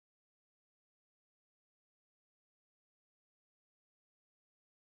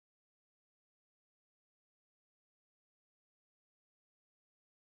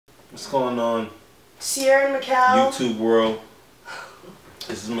What's going on? Sierra and Mikkel. YouTube world.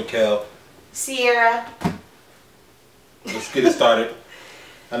 This is Mikkel. Sierra. Let's get it started.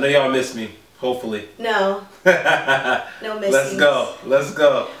 I know y'all miss me. Hopefully. No. No missing. Let's go. Let's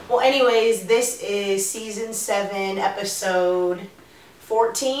go. Well, anyways, this is season 7, episode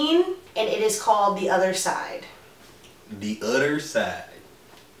 14, and it is called The Other Side. The Other Side.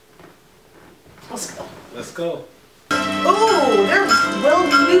 Let's go. Let's go. Ooh, there will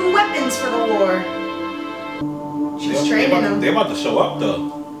be new weapons for the war. She's training them. They're about to show up though.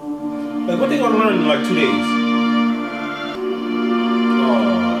 Like, what they gonna learn in like 2 days?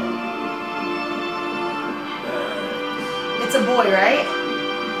 It's a boy, right?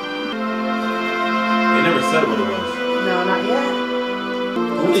 They never said what it was. No, not yet.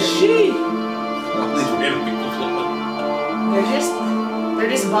 Who is she? All these random people. They're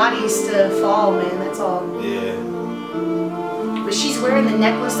just bodies to fall, man. That's all. Yeah. But she's wearing the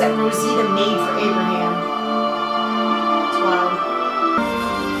necklace that Rosita made for Abraham. It's wild.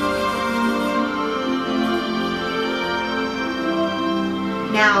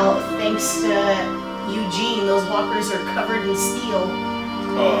 Now, thanks to Eugene, those walkers are covered in steel.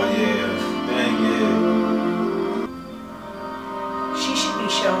 Oh yeah, dang yeah. She should be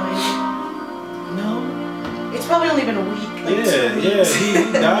showing. No. It's probably only been a week. Like Yeah, yeah.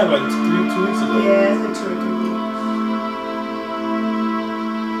 He died like 2 weeks ago. Yeah, it's like 2 or 3 weeks.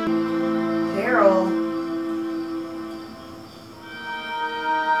 Daryl.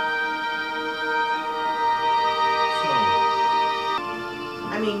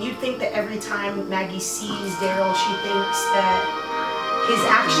 I mean, you'd think that every time Maggie sees Daryl, she thinks that his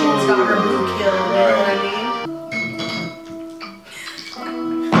actions got her blue killed. You know what I mean?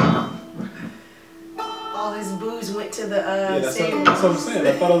 All his booze went to the yeah, that's savings. what I'm saying. I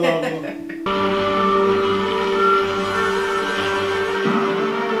thought it was all.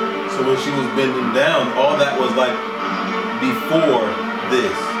 So when she was bending down, all that was like before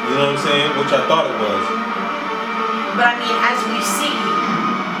this. You know what I'm saying? Which I thought it was. But I mean, as we see,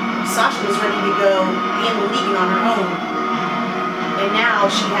 Sasha was ready to go handle Negan on her own. And now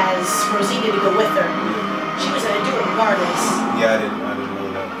she has Rosita to go with her. She was going to do it regardless. Yeah, I didn't know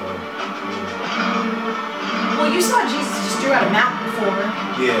that though. Well, you saw Jesus just threw out a map before her.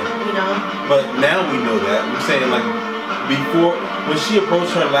 Yeah. You know? But now we know that. I'm saying like before, when she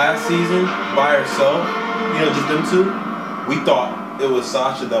approached her last season by herself, you know, just them two, we thought it was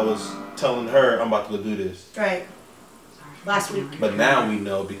Sasha that was telling her, I'm about to go do this. Right. Last week. But now we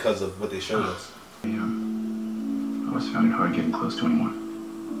know because of what they showed us. I always found it hard getting close to anyone.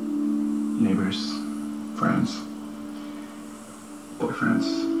 Neighbors, friends, boyfriends.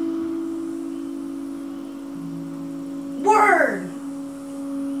 Word!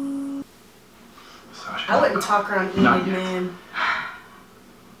 Sasha. I wouldn't talk around Enid, man.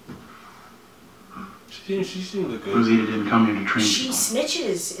 She seemed to look good. Rosita didn't come here to train She people.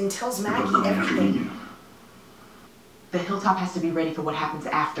 snitches and tells They're both Maggie going after everything. Negan. The hilltop has to be ready for what happens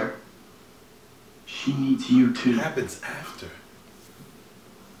after. She needs you too. What happens after?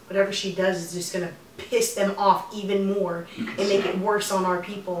 Whatever she does is just going to piss them off even more and make it worse on our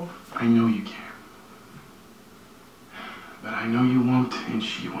people. I know you can. But I know you won't and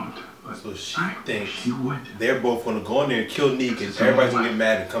she won't. But So she thinks she would. they're both going to go in there and kill Negan. Everybody's going to get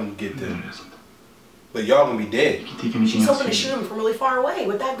mad and come get No, them. it isn't. But y'all going to be dead. You can take anything She's else hoping to here. shoot him from really far away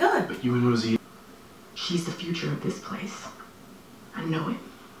with that gun. But you and Rosita. She's the future of this place. I know it.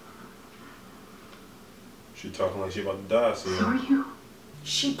 She talking like she about to die, so So are you.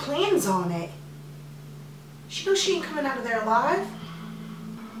 She plans on it. She knows she ain't coming out of there alive.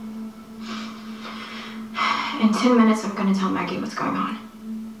 In 10 minutes, I'm gonna tell Maggie what's going on.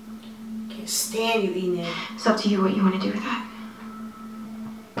 Can't stand you, Enid. It's up to you what you want to do with that.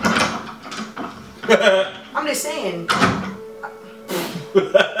 I'm just saying.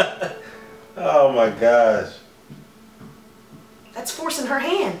 Oh my gosh. That's forcing her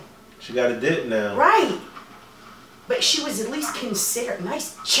hand. She got a dip now. Right. But she was at least considered.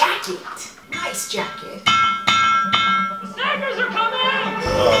 Nice jacket. Nice jacket. Snipers are coming!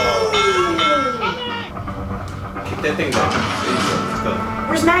 Kick that thing down. Let's go.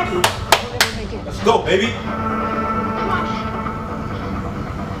 Where's Maggie? Let's go, baby.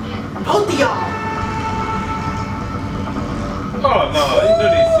 Both of y'all. Oh no, you know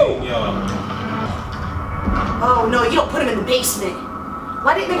they seen y'all. Oh no, you don't put him in the basement.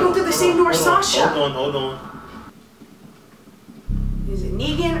 Why didn't they go through the same door as Sasha? Hold on. Is it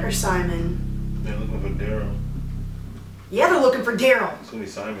Negan or Simon? They're looking for Daryl. Yeah, they're looking for Daryl. It's gonna be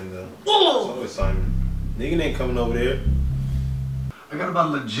Simon though. Oh. It's always Simon. Negan ain't coming over there. I got a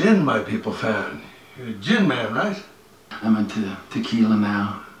bottle of gin my people found. You're a gin man, right? I'm into tequila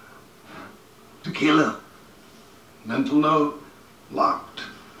now. Tequila. Mental note. Locked.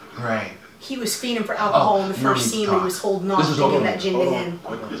 Right. He was feeding for alcohol in the first scene when he was holding on to give that gin to him.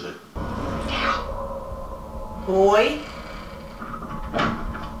 What is it? Boy.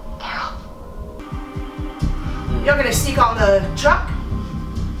 Y'all gonna sneak on the truck?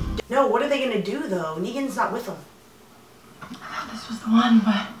 No, what are they gonna do though? Negan's not with them. I thought this was the one,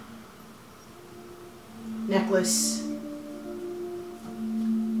 but... Necklace.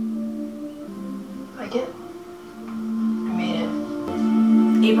 Like it? I made it.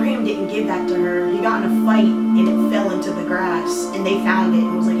 Abraham didn't give that to her. He got in a fight and it fell into the grass and they found it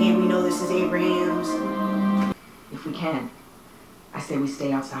and was like, hey, we know this is Abraham's. If we can, I say we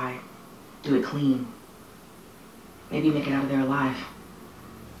stay outside. Do it clean. Maybe make it out of there alive.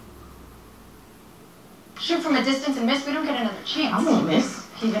 Shoot from a distance and miss, we don't get another chance. I won't miss.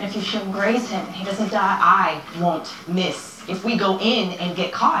 Even if you shoot and graze him and he doesn't die, I won't miss. If we go in and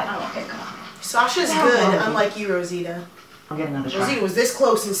get caught, I won't get caught. Sasha's good, unlike you, Rosita. I'll get another try. Rosita was this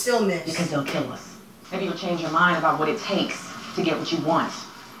close and still missed. Because they'll kill us. Maybe you'll change your mind about what it takes to get what you want.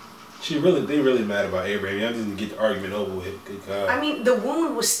 They really mad about Abraham. I didn't get the argument over with. Good God. I mean, the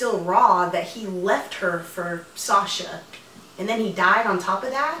wound was still raw that he left her for Sasha. And then he died on top of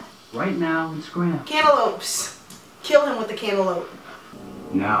that? Right now, it's Graham. Cantaloupes. Kill him with the cantaloupe.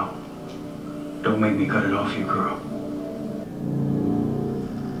 Now, don't make me cut it off you, girl.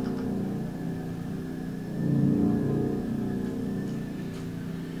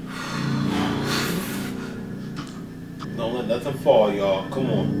 Don't let nothing fall, y'all. Come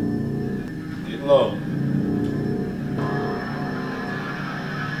on. Get low.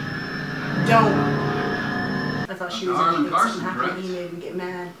 Don't. I thought she was Darling going to Carson, happen. correct? He made him get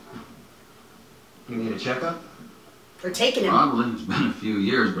mad. You need a checkup? Or taking him. Probably. It's been a few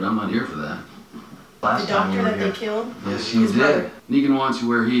years, but I'm not here for that. The doctor that they killed? Yes, you His did. brother. Negan wants you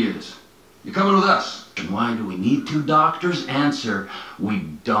where he is. You're coming with us. And why do we need two doctors? Answer, we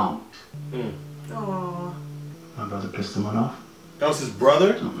don't. Aww. My brother pissed him off. That was his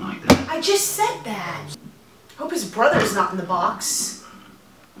brother? Something like that. I just said that. Hope his brother's not in the box.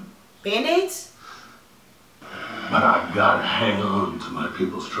 Band-Aids? But I've got to hang on to my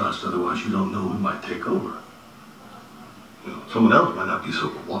people's trust, otherwise you don't know who might take over. You know, someone else might not be so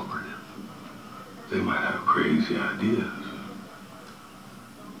cooperative. They might have crazy ideas.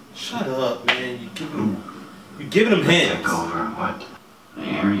 Shut up, man. You're giving him hints. Take over what? I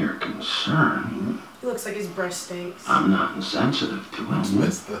hear your concern. He looks like his breath stinks. I'm not insensitive to it.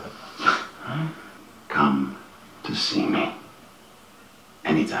 Messed up. Come to see me.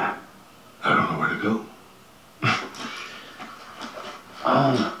 Anytime. I don't know where to go.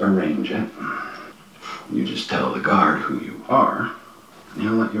 I'll arrange it. You just tell the guard who you are, and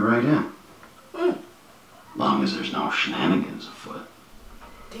he'll let you right in. Long as there's no shenanigans afoot.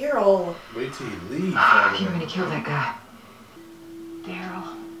 Daryl. Wait till you leave. You're gonna kill that guy.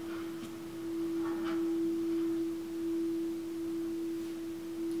 Daryl.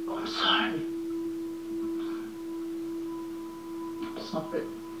 I'm sorry. Stop it.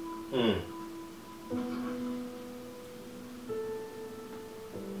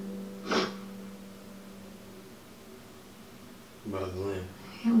 Lynn.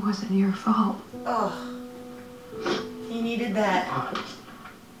 It wasn't your fault. Oh. He needed that.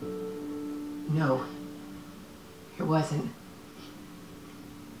 No. It wasn't.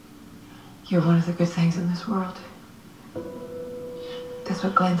 You're one of the good things in this world. That's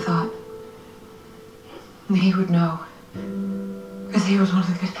what Glenn thought. And he would know. Because he was one of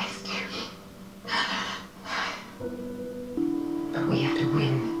the good things too. But we have to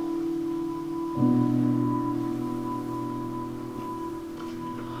win.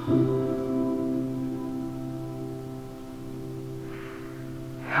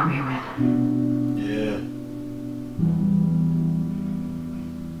 Help me win. Yeah.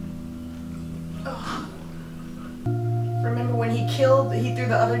 Oh. Remember when he threw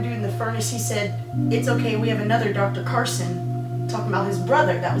the other dude in the furnace, he said, "It's okay, we have another Dr. Carson." Talking about his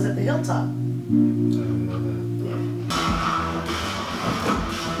brother that was at the hilltop.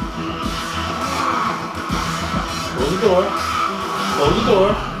 Close the door. Close the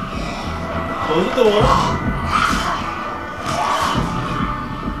door. Close the door.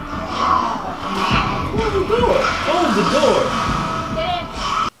 Close the door. Close the door.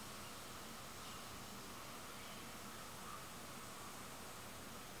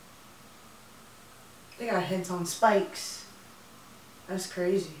 They got heads on spikes. That's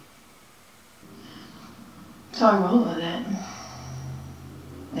crazy. So I rolled with it.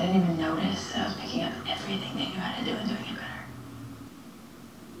 They didn't even notice that I was picking up everything they knew how to do and doing it better.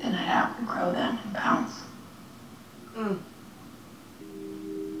 Then I'd outgrow them and bounce.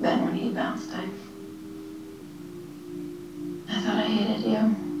 Then when he bounced, I'd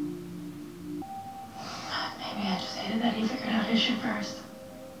reaction first.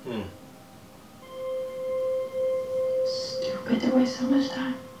 Hmm. Stupid to waste so much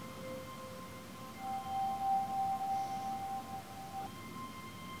time.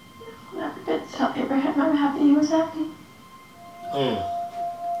 I'll never get to tell Abraham I'm happy he was happy.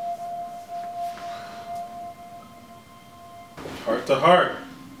 Heart to heart.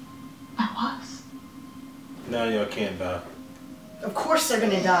 I was. Now y'all can't die. Of course they're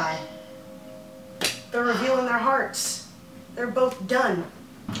gonna die. They're revealing their hearts. They're both done.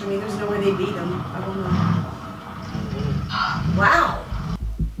 I mean, there's no way they beat them. I don't know. Wow.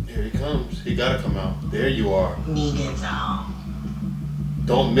 Here he comes. He gotta come out. There you are. Negan's home.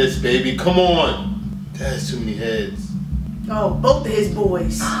 Don't miss, baby. Come on. That's too many heads. Oh, both of his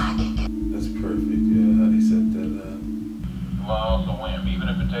boys. That's perfect. Yeah, how they set that up. Well, I also win, even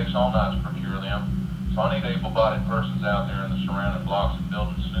if it takes all night to procure them. So I need able-bodied persons out there in the surrounding blocks and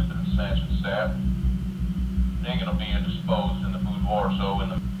buildings snooping and snatching staff. Negan will be indisposed in the boudoir, so in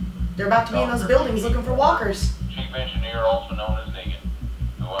the... They're about to be in those buildings looking for walkers. Chief engineer, also known as Negan.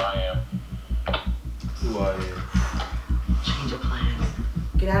 Who I am. Who I am. Change of plans.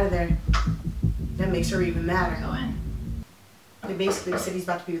 Get out of there. That makes her even madder. Go in. They basically said he's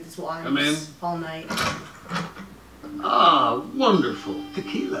about to be with his wives Come in. all night. Ah, wonderful.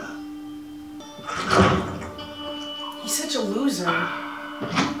 Tequila. He's such a loser.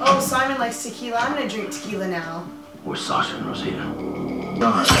 Oh, Simon likes tequila. I'm gonna drink tequila now. We're Sasha and Rosita.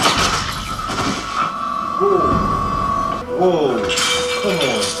 Whoa. Come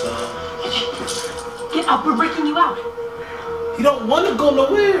on, son. Get up, we're breaking you out. He don't want to go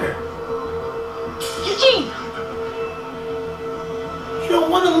nowhere. Eugene! He don't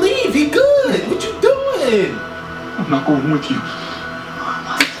want to leave. He good. What you doing? I'm not going with you.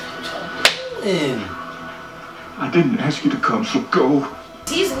 Man. I didn't ask you to come, so go.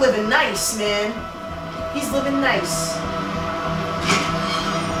 He's living nice, man. He's living nice.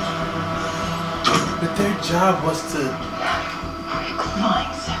 But their job was to...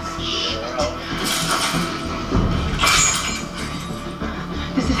 Lying sex.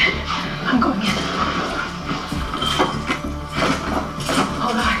 This is it. I'm going in.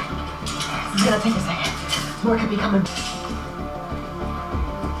 Hold on. It's gonna take a second. More could be coming.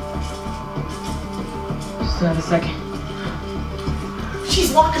 Just another second.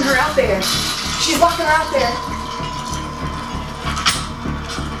 She's locking her out there. She's locking her out there.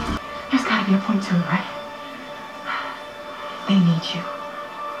 There's gotta be a point to it, right? They need you.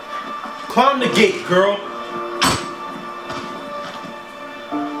 Climb the gate, girl.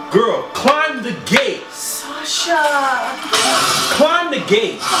 Girl, climb the gate. Sasha. Climb the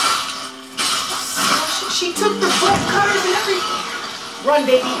gate. Sasha, she took the bolt cutters and everything. Run,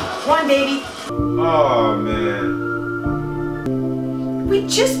 baby. Run, baby. Oh, man. We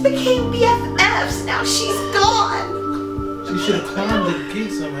just became BFFs. Now she's gone. She should have climbed the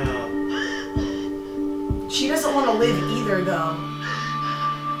gate somehow. She doesn't want to live either, though.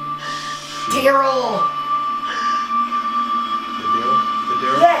 Daryl.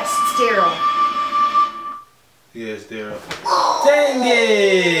 Daryl? Yes, it's Daryl. Yes, Daryl. Dang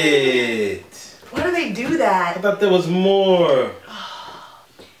it! Why do they do I that? thought there was more.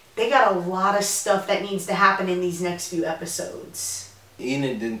 They got a lot of stuff that needs to happen in these next few episodes.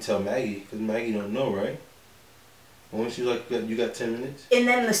 Enid didn't tell Maggie, because Maggie don't know, right? When she was like, you got 10 minutes? And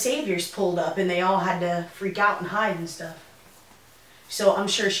then the saviors pulled up and they all had to freak out and hide and stuff. So I'm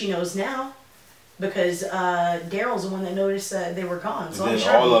sure she knows now. Because Daryl's the one that noticed that they were gone. So And I'm then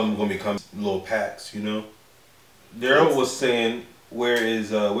sure all of them going to become little packs, you know? Daryl was saying, where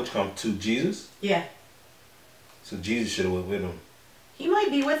is, which come to Jesus? Yeah. So Jesus should have went with him. He might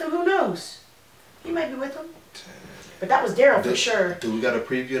be with them, who knows? He might be with them. But that was Daryl for sure. Do we got a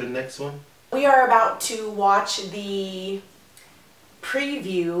preview of the next one? We are about to watch the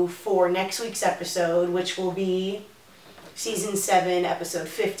preview for next week's episode, which will be Season 7, Episode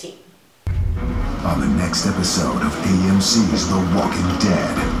 15. On the next episode of AMC's The Walking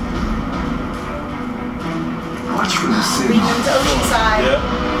Dead. Watch for the signal. Leaving to Oceanside. Yep.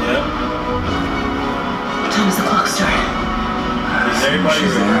 What time does the clock start? Is everybody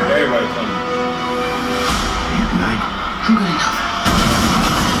ready? Everybody coming. At night. I'm good enough.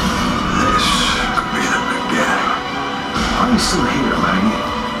 This could be the beginning. Why are you still here, Maggie?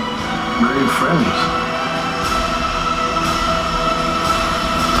 We're your friends.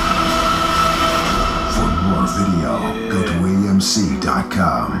 For more video, go to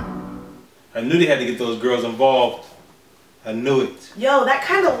AMC.com. I knew they had to get those girls involved. I knew it. Yo, that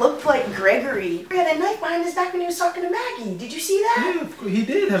kind of looked like Gregory. He had a knife behind his back when he was talking to Maggie. Did you see that? Yeah, of course. He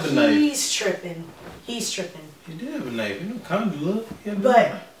did have a knife. He's tripping. He's tripping. He did have a knife. You know, kind of look.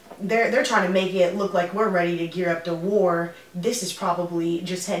 But they're trying to make it look like we're ready to gear up to war. This is probably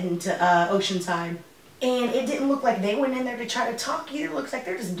just heading to Oceanside. And it didn't look like they went in there to try to talk either. It looks like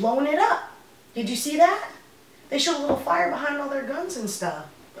they're just blowing it up. Did you see that? They showed a little fire behind all their guns and stuff.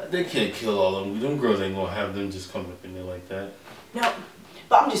 They can't kill all of them. Them girls ain't gonna have them just come up in there like that. No,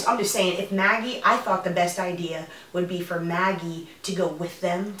 but I'm just saying, if Maggie, I thought the best idea would be for Maggie to go with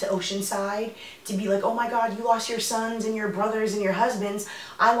them to Oceanside, to be like, oh my God, you lost your sons and your brothers and your husbands.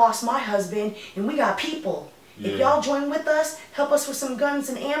 I lost my husband, and we got people. Yeah. If y'all join with us, help us with some guns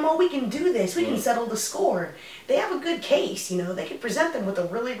and ammo, we can do this. We can settle the score. They have a good case, you know. They can present them with a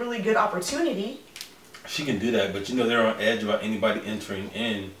really, really good opportunity. She can do that, but you know they're on edge about anybody entering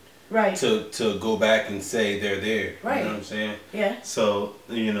in. Right. To go back and say they're there. Right. You know what I'm saying? Yeah. So,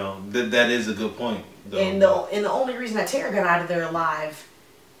 you know, that is a good point. Though. And the only reason that Tara got out of there alive,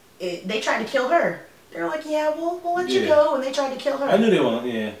 they tried to kill her. They were like, yeah, we'll let you go, and they tried to kill her. I knew they won't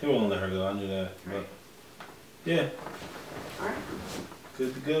let her go. I knew that. But yeah. Alright.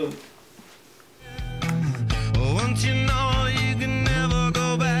 Good to go. Once you know you can